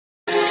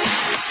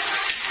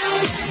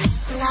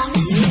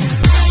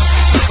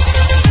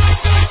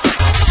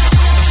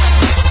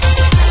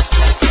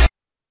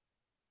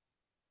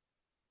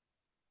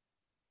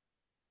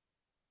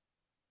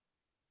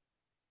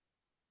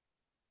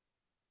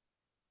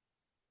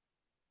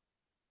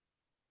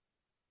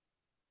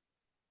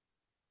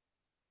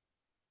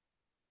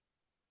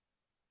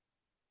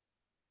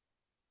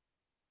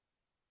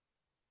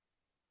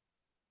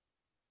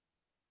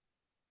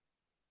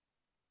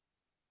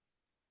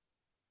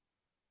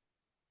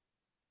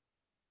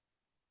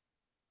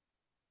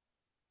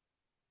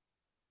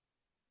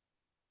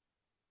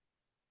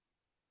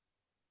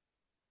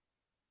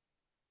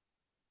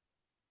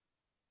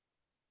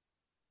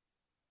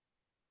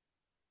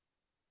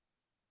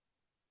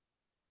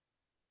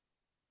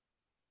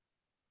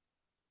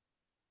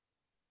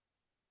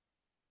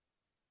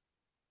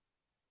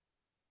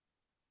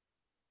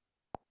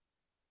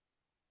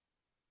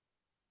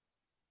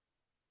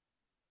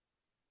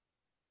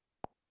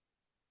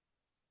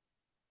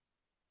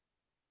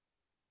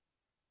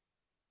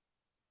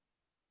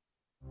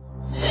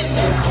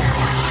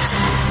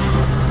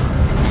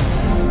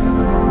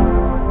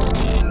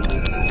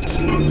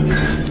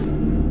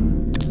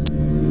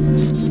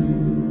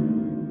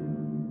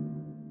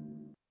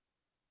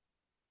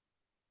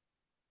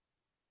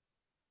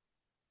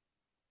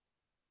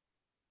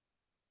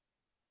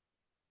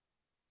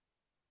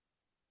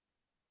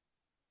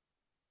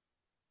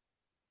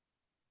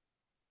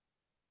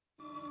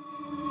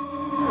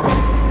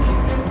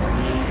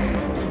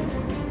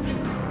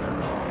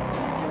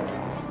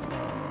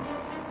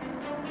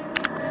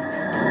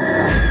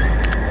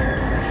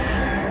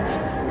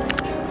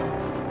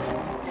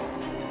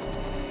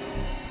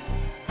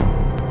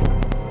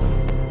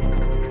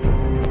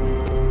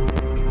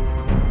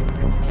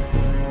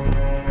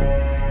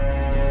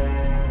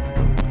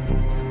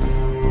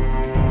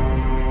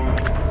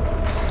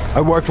I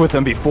worked with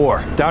them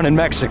before, down in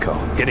Mexico,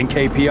 getting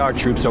KPR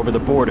troops over the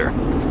border.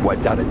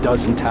 Wiped out a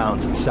dozen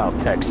towns in South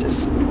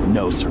Texas.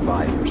 No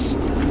survivors.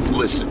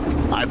 Listen,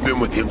 I've been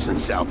with him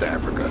since South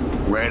Africa,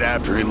 right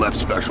after he left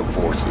Special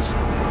Forces.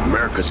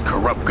 America's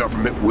corrupt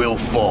government will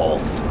fall.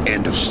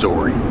 End of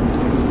story.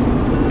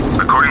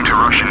 According to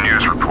Russian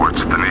news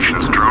reports, the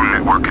nation's drone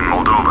network in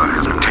Moldova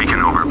has been taken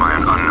over by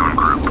an unknown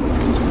group.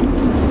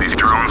 These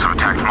drones have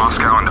attacked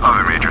Moscow and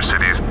other major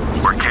cities,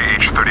 where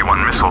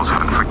Kh-31 missiles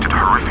have inflicted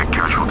horrific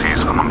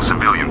casualties among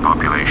civilian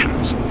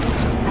populations.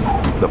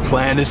 The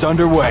plan is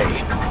underway.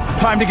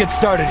 Time to get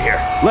started here.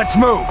 Let's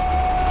move!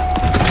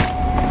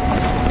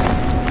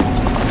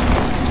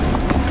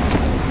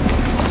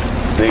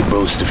 They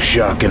boast of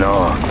shock and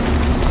awe.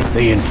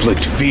 They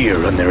inflict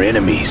fear on their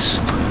enemies.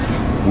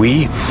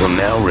 We will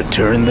now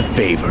return the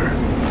favor.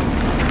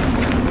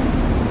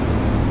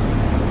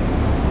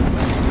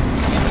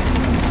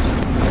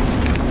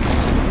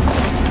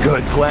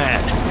 Good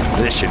plan.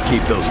 This should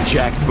keep those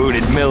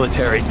jack-booted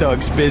military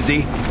thugs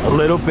busy. A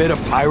little bit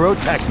of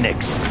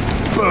pyrotechnics.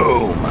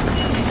 Boom!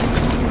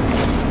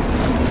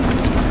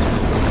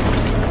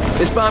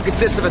 This bomb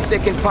consists of a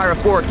thickened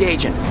pyrophoric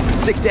agent.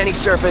 Sticks to any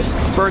surface,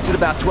 burns at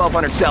about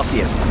 1200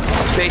 Celsius.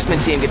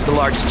 Basement team gets the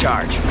largest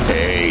charge.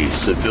 Hey,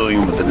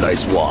 civilian with a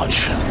nice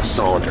watch.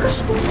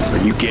 Saunders. Are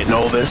you getting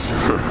all this?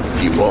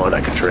 If you want,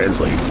 I can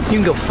translate. You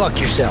can go fuck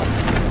yourself.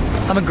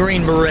 I'm a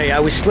Green Beret. I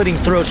was slitting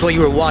throats while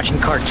you were watching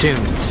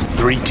cartoons.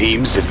 3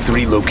 teams at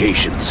 3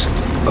 locations.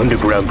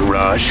 Underground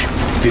garage,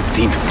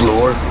 15th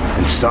floor,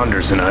 and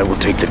Saunders and I will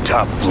take the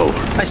top floor.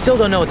 I still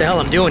don't know what the hell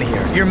I'm doing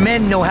here. Your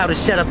men know how to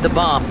set up the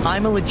bomb.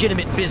 I'm a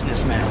legitimate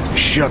businessman.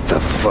 Shut the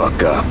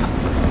fuck up.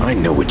 I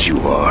know what you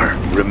are.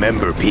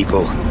 Remember,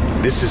 people,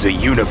 this is a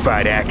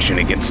unified action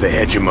against the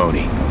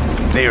hegemony.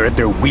 They are at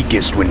their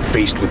weakest when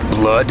faced with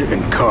blood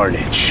and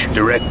carnage.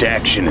 Direct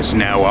action is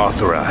now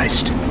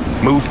authorized.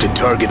 Move to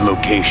target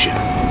location.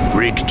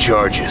 Rig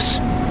charges.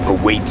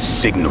 Await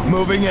signal.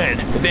 Moving in.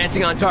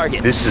 Advancing on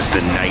target. This is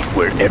the night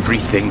where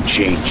everything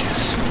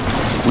changes.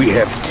 We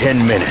have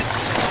 10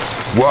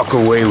 minutes. Walk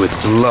away with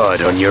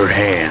blood on your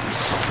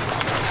hands.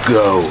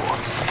 Go.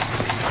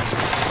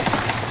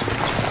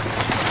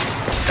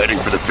 Heading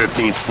for the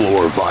 15th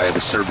floor via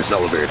the service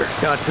elevator.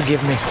 God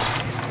forgive me.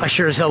 I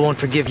sure as hell won't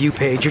forgive you,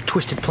 Paige. Your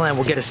twisted plan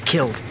will get us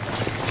killed.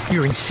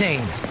 You're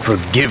insane.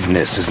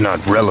 Forgiveness is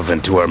not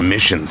relevant to our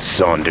mission,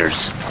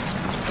 Saunders.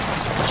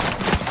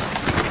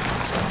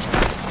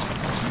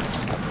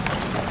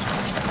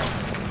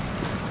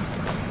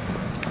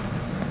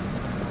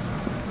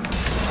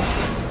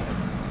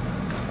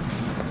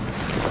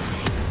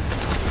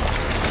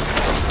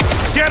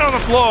 Get on the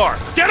floor!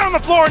 Get on the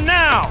floor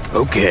now!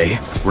 Okay,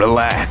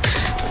 relax.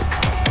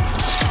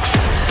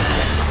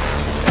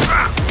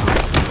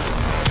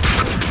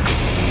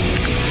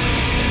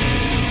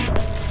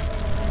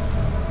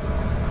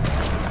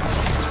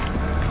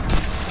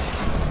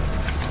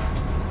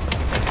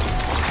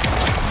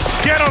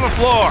 Get on the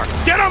floor!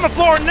 Get on the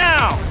floor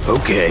now!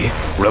 Okay,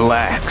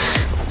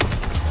 relax.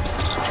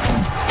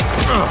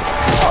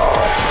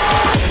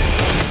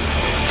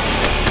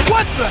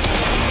 What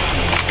the?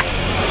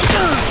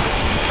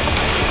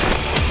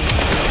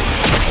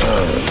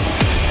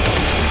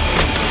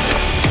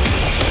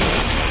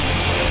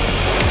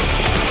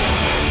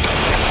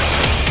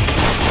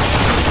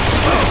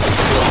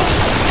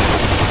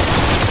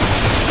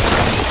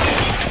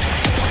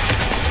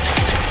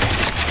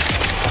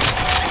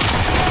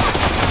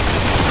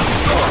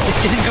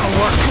 isn't gonna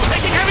work.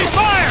 Taking heavy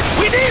fire!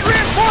 We need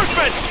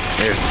reinforcements!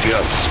 Their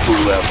guts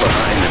spool out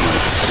behind them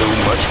like so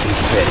much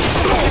confetti.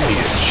 Give me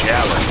a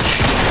challenge.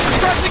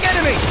 Pressing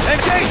enemy!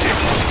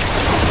 Engaging!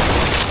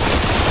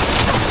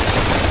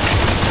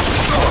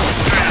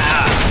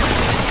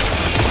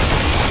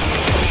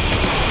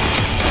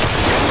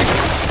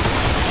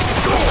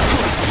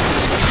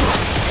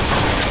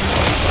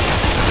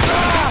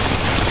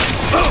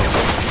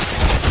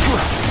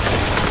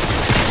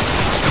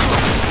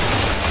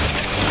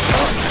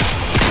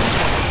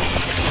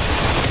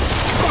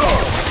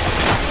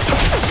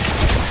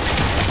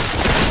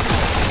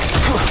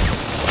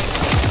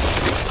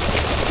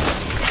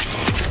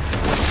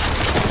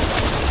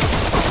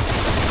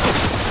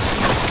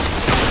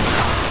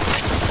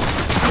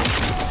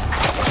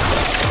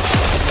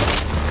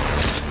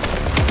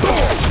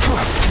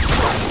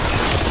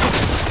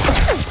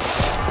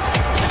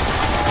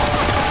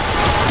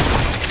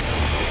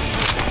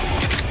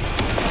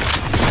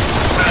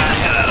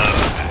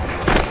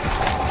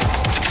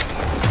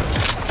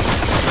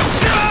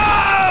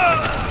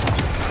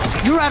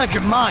 You're out of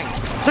your mind.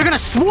 They're gonna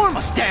swarm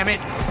us, damn it!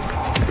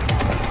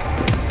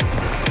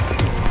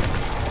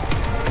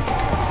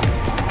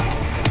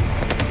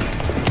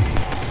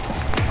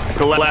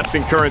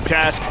 Collapsing current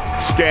task,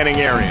 scanning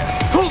area.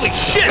 Holy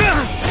shit!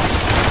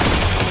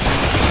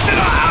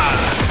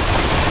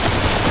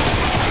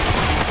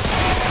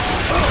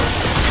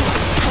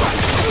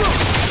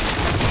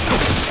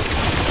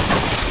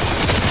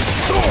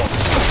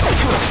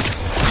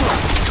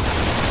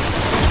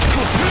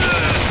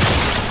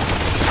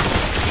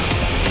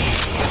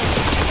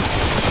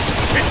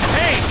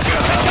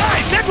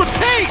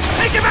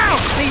 Take him out!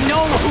 They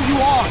know who you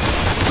are!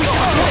 We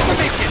got your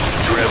permission!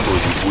 Tremble,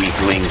 you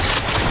weaklings.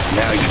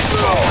 Now you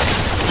fall,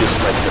 just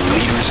like the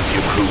leaders of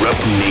your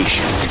corrupt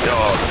nation.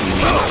 Dog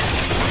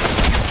meat.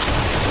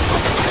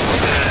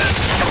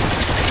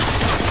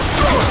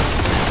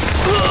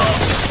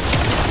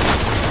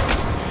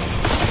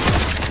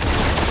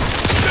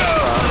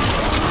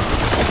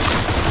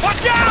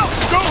 Watch out!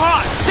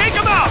 Gohan! Take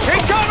him out!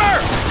 Take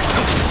cover!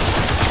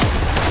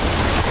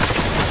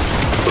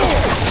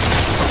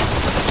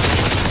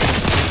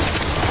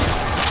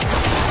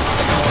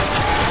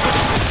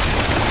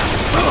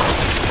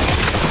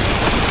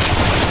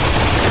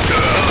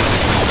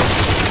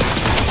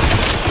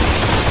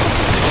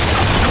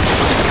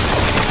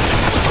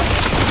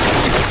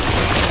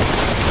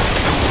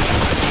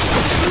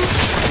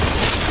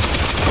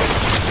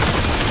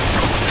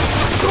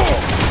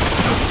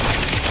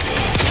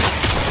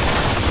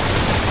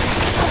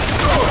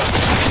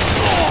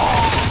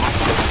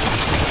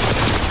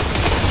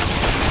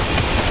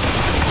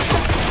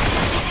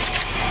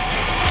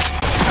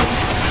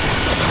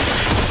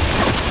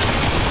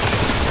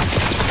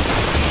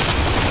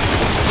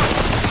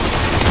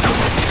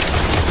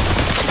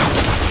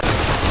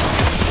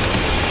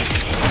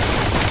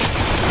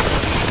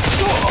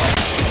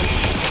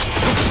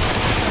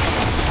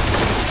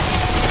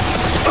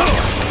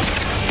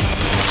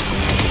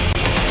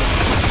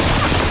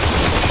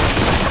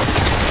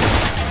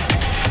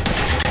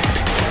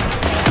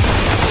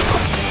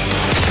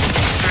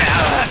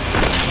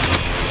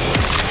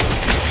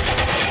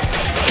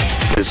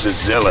 This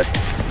is Zealot.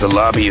 The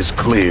lobby is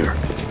clear.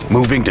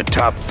 Moving to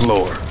top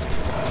floor.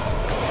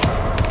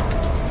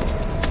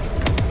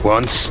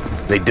 Once,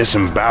 they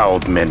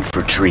disemboweled men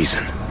for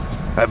treason.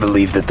 I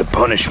believe that the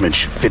punishment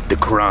should fit the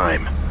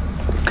crime.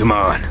 Come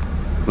on,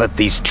 let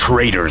these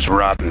traitors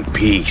rot in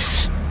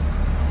peace.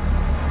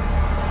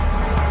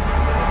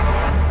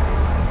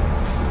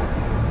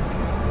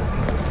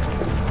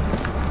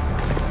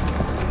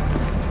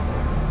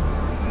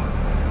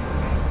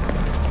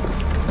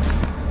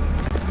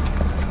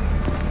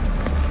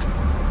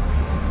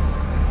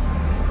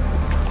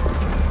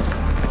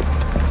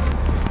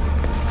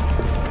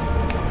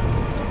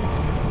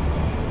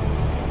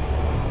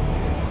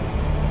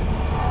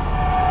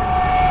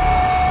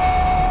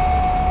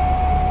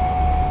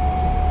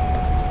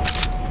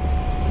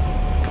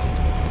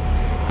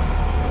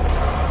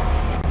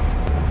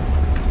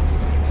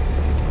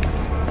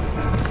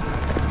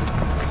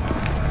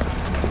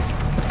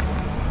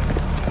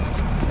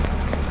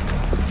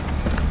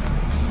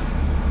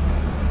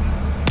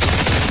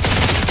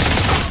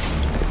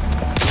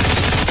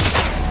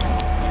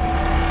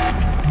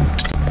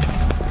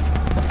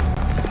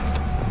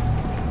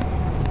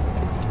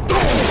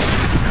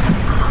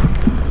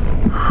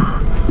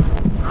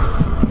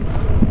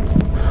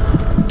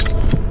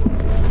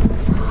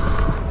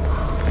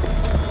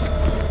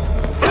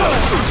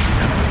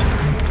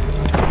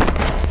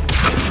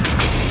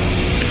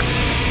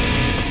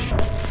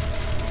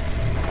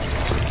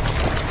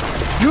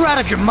 You're out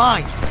of your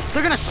mind!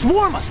 They're gonna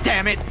swarm us,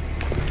 damn it!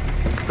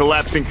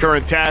 Collapsing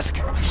current task.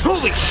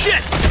 Holy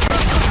shit!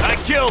 I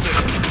killed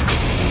him!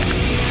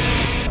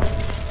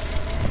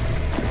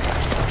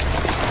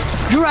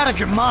 You're out of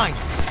your mind!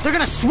 They're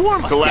gonna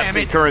swarm us, damn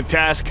Collapsing it! current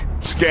task,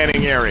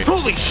 scanning area.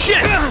 Holy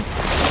shit!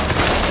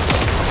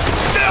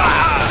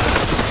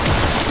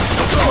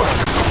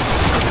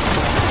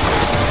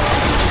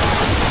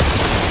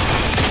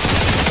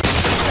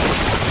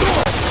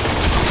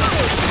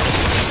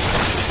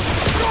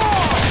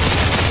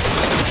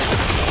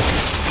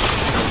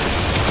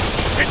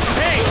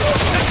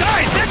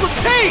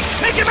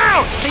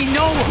 They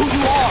know who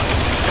you are.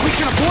 We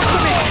can abort the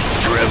mission.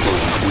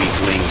 Tremble,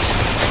 weaklings.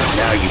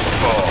 Now you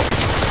fall,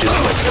 just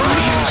like the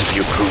leaders of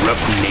your corrupt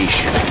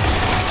nation.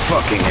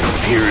 Fucking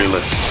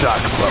imperialist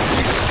sock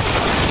puppets.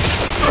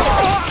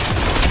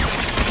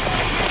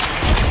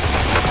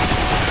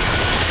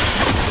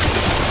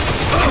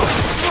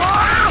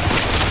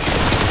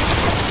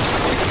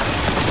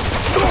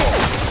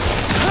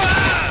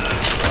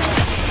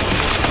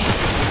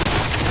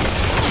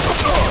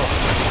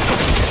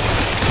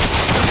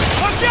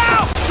 Watch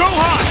out!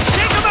 Gohan!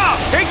 Take him out!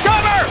 Take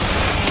cover!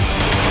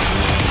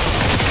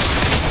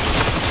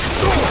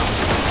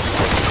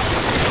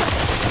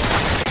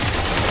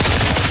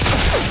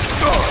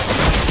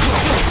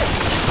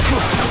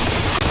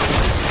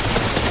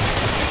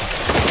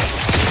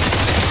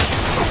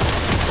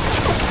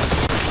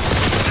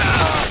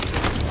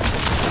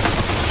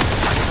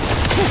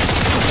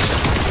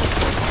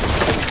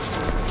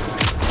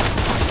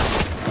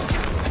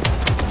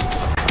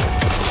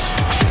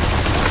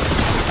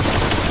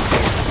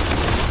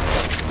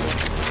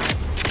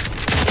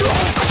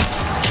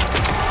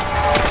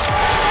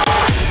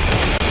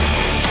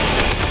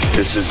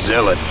 This is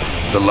Zealot.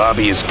 The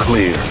lobby is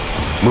clear.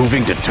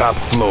 Moving to top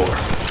floor.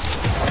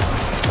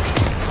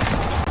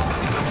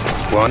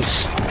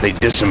 Once, they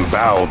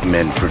disemboweled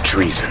men for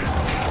treason.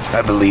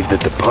 I believe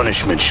that the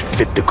punishment should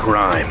fit the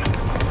crime.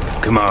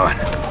 Come on,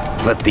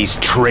 let these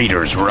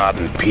traitors rot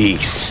in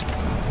peace.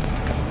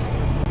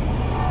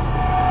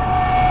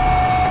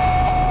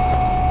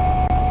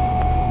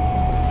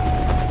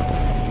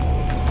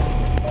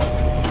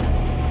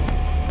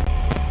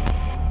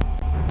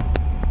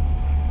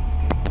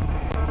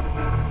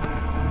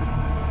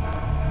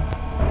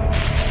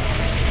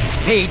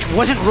 Paige,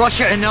 wasn't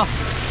Russia enough?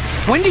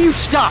 When do you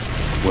stop?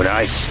 When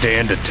I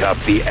stand atop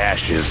the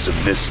ashes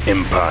of this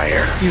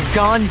empire. You've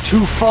gone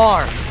too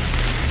far.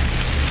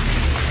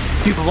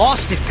 You've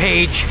lost it,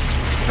 Paige.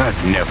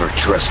 I've never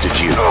trusted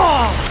you.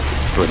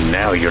 But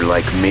now you're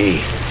like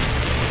me.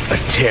 A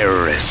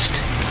terrorist.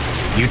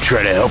 You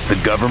try to help the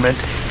government,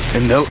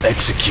 and they'll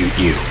execute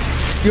you.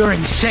 You're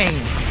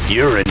insane.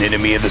 You're an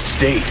enemy of the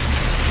state.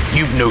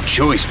 You've no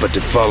choice but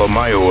to follow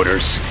my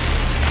orders.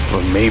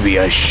 Or maybe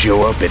I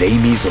show up at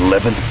Amy's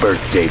 11th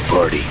birthday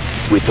party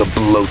with a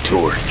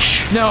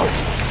blowtorch. No.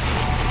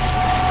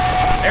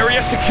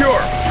 Area secure!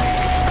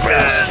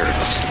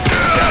 Bastards.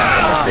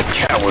 The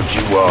coward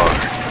you are.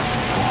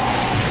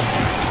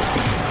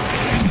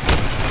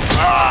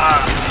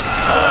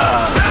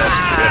 That's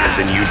better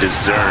than you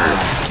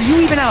deserve. Do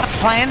you even have a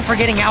plan for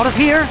getting out of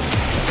here?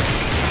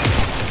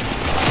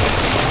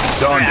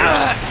 Saunders,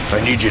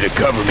 I need you to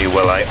cover me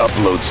while I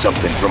upload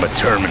something from a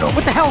terminal.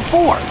 What the hell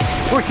for?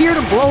 We're here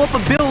to blow up a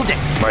building.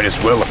 Might as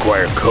well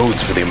acquire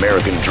codes for the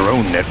American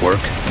drone network.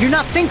 You're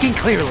not thinking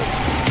clearly.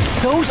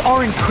 Those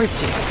are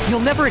encrypted.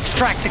 You'll never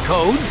extract the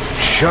codes.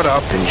 Shut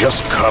up and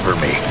just cover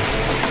me.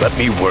 Let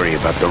me worry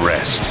about the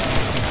rest.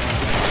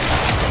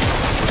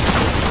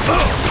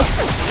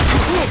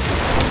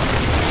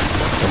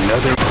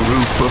 Another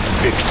group of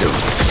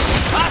victims.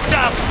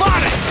 Hostile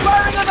spotted!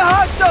 Firing on the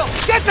hostile!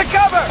 Get to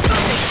cover!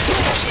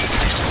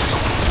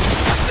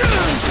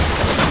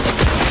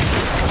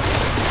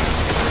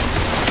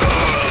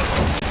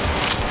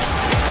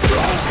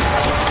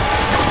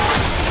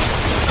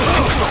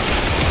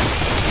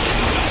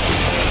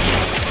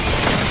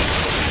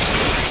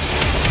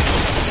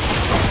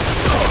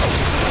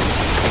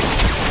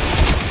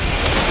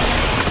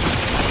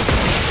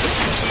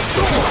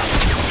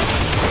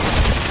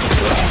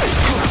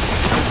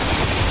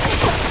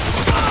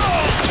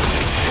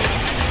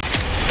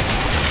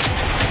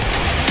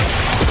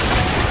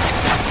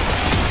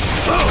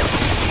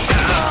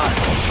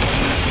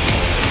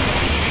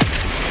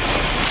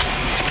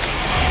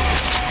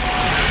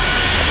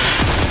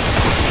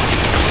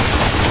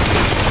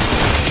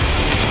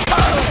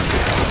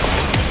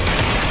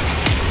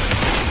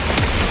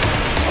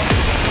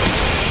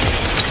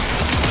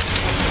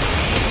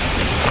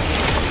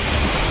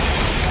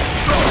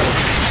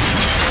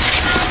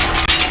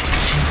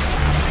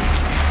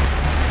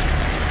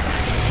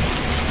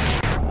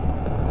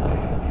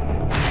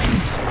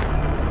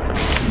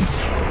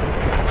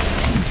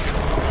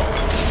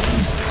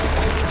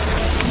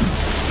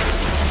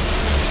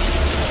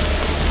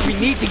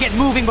 Need to get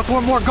moving before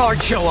more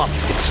guards show up.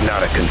 It's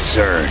not a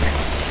concern.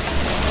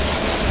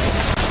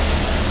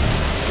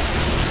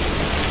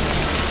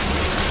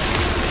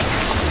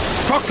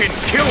 Fucking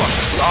kill him,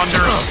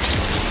 Saunders!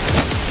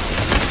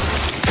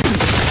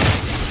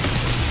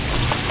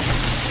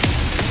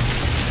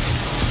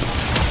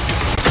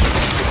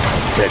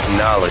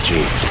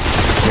 Technology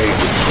made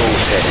with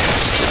Protan,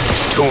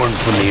 torn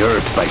from the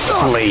earth by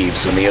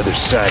slaves on the other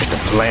side of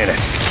the planet,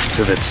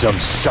 so that some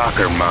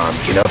soccer mom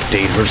can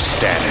update her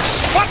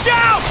status. Watch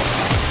out!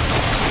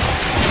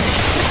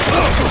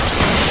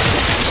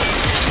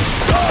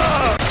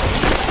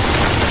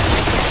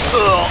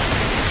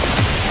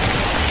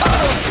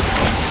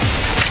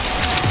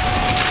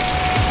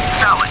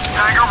 Zealot,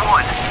 Dagger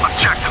 1.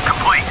 Objective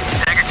complete.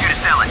 Dagger 2 to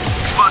Zealot.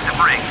 Explosive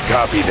ring.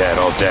 Copy that,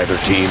 all Dagger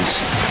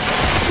teams.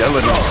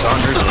 Zealot and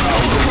Saunders are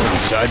moving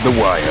inside the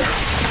wire.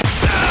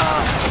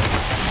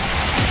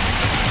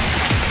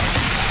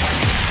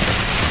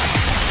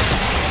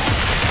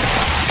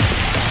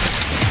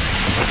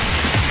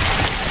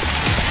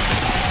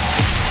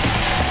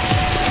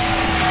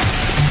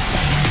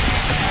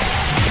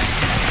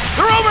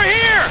 They're over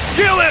here!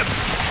 Kill him!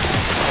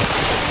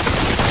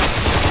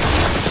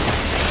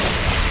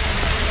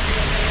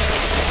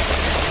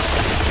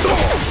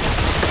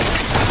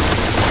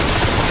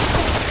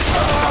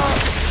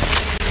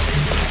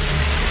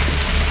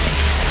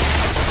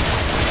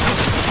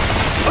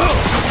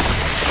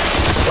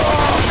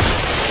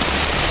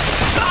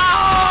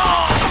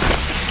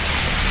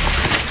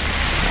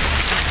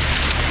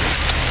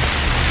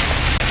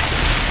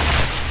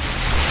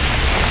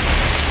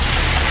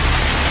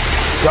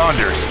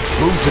 Saunders,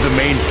 move to the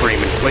mainframe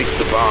and place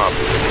the bomb.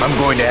 I'm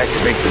going to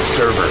activate the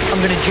server.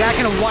 I'm gonna jack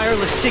in a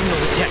wireless signal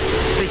detector.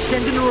 If they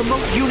send in a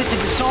remote unit to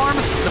disarm,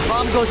 the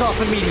bomb goes off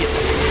immediately.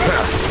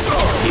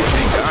 You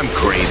think I'm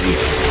crazy?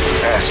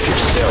 Ask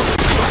yourself.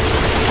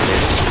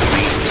 Does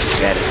scream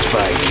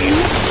satisfy you?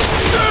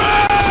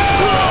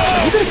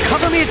 Are you gonna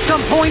cover me at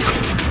some point?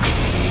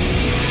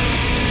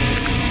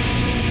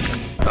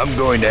 I'm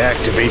going to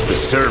activate the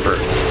server.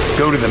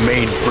 Go to the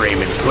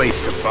mainframe and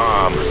place the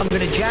bomb. I'm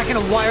gonna jack in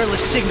a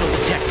wireless signal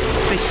detector.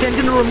 If they send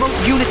in a remote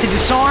unit to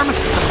disarm,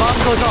 the bomb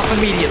goes off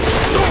immediately.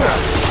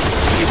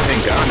 You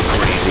think I'm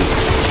crazy?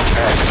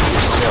 Ask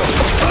yourself.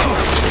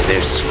 Do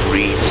their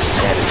screams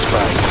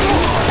satisfy you?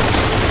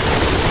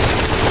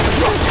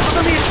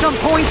 Cover me at some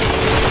point.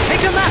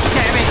 Take a left,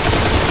 damn it!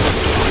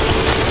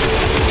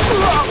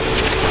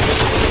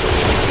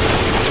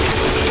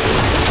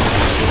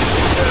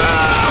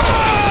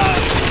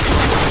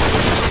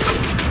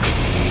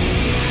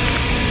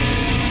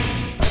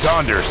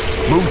 Saunders,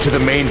 move to the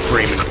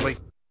mainframe and place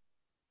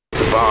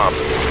the bomb.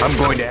 I'm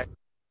going to...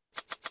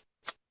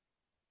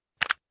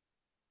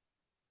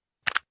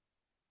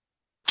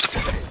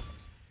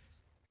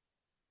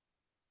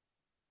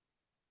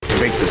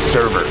 activate the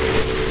server.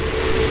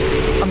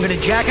 I'm gonna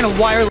jack in a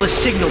wireless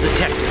signal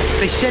detector. If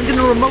they send in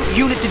a remote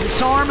unit to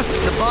disarm,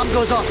 the bomb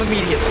goes off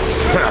immediately.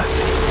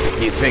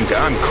 You think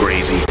I'm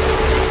crazy?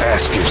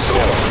 Ask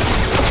yourself.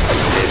 Do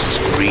their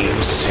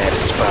screams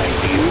satisfy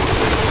you?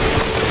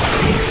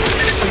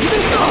 Are you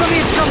gonna cover me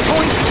at some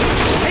point?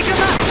 Take a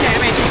left,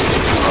 damn it!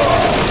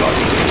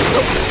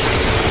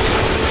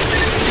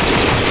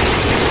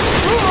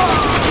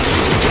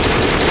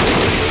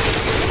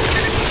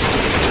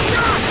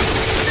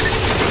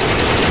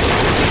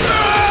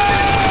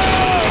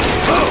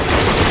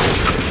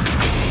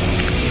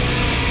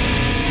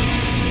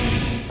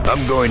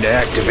 I'm going to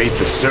activate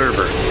the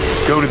server.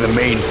 Go to the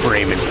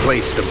mainframe and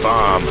place the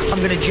bomb. I'm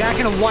gonna jack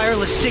in a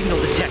wireless signal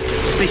detector.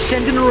 If they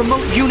send in a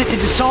remote unit to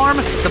disarm,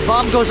 the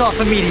bomb goes off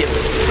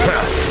immediately.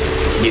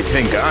 You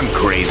think I'm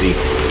crazy?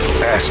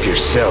 Ask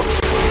yourself.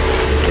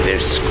 Do their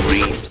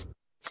screams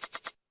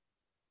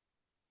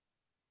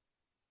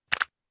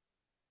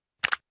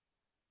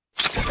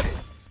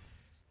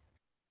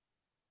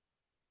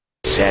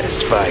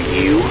satisfy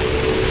you?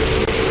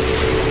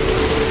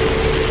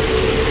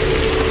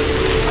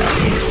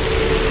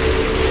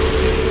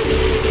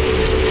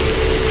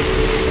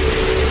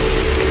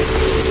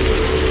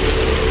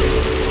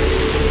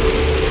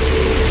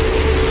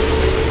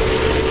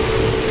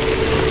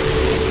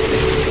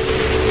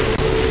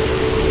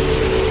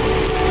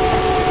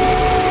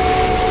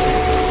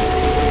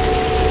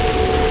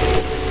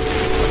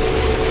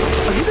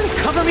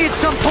 At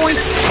some point,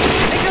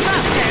 take a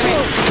left, damn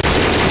it!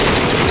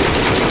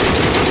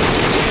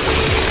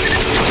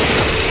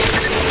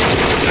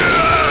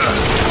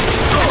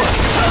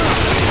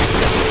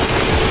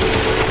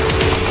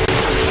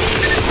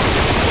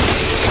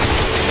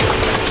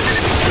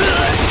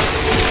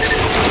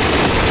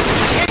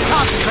 I can't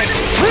concentrate.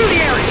 Clear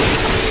the area!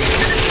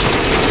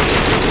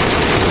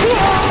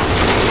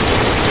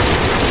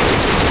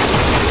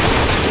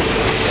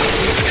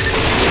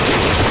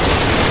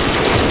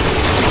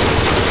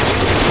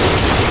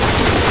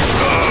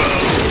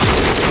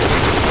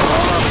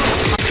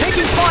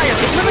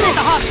 Eliminate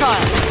the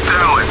hostile!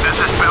 Zealot, this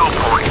is Bell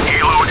Point.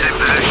 Helo is in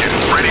position,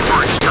 ready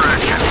for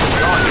extraction.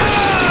 Saunders,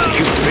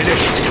 you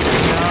finished?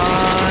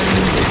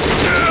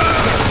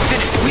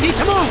 Finished. We need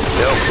to move!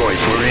 Bell Point,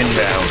 we're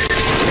inbound.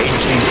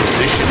 Maintain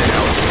position and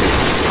altitude.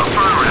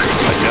 Affirmative.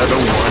 Another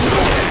one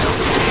down.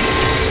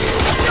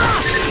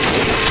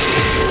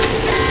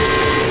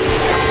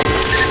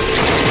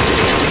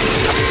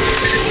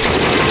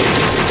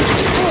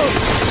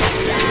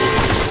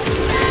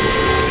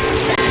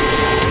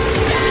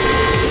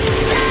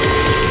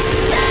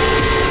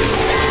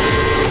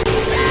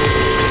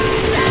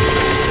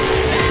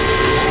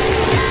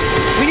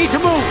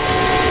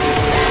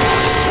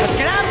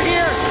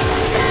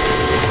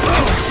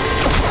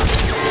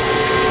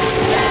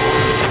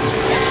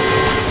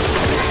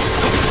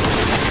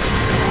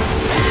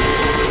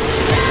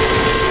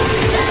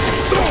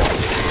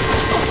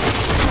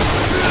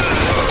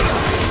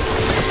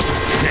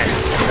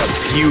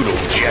 Futile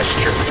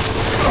gesture.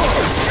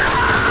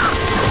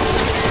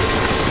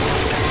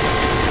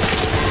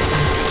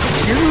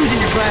 You're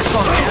losing your grasp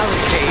on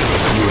reality, Cage.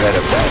 You had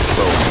a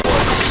backbone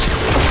once.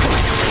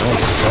 My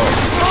son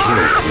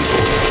killed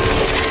people.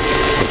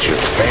 But your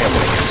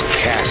family has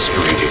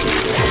castrated you.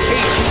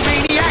 Cage, you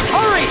maniac,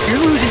 hurry!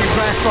 You're losing your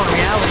grasp on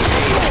reality,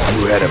 Cage.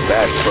 You had a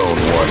backbone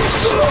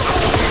once.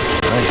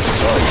 My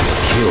son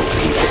killed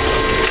people.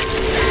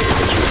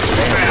 But your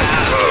family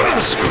has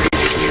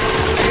castrated you.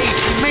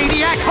 Cage, you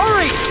maniac,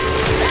 hurry!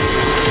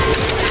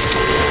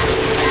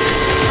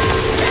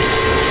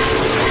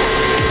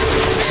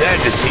 Sad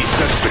to see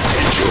such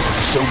potential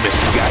so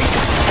misguided.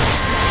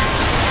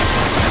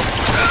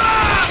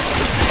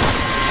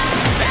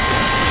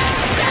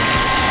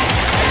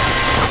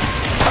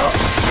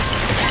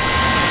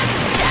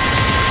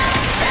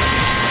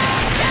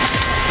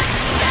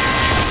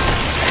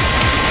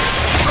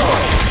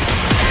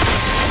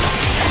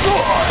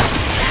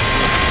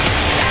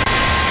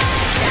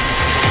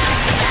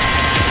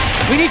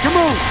 We need to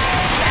move!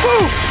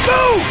 Move!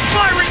 Move!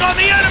 Firing on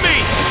the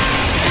enemy!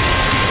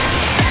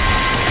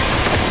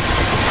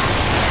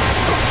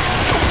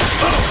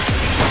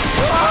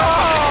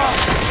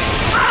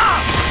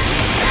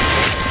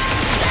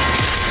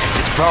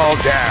 Fall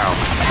down.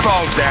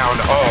 Fall down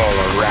all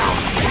around.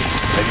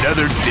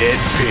 Another dead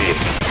pig.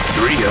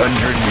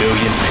 300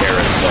 million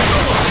parasites.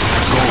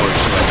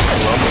 Gorged like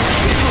plummet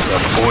tins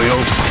of oil,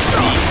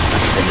 beef,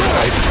 and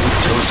high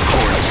fructose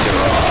corn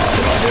syrup.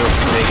 They'll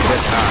say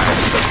that I'm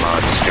the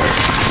monster.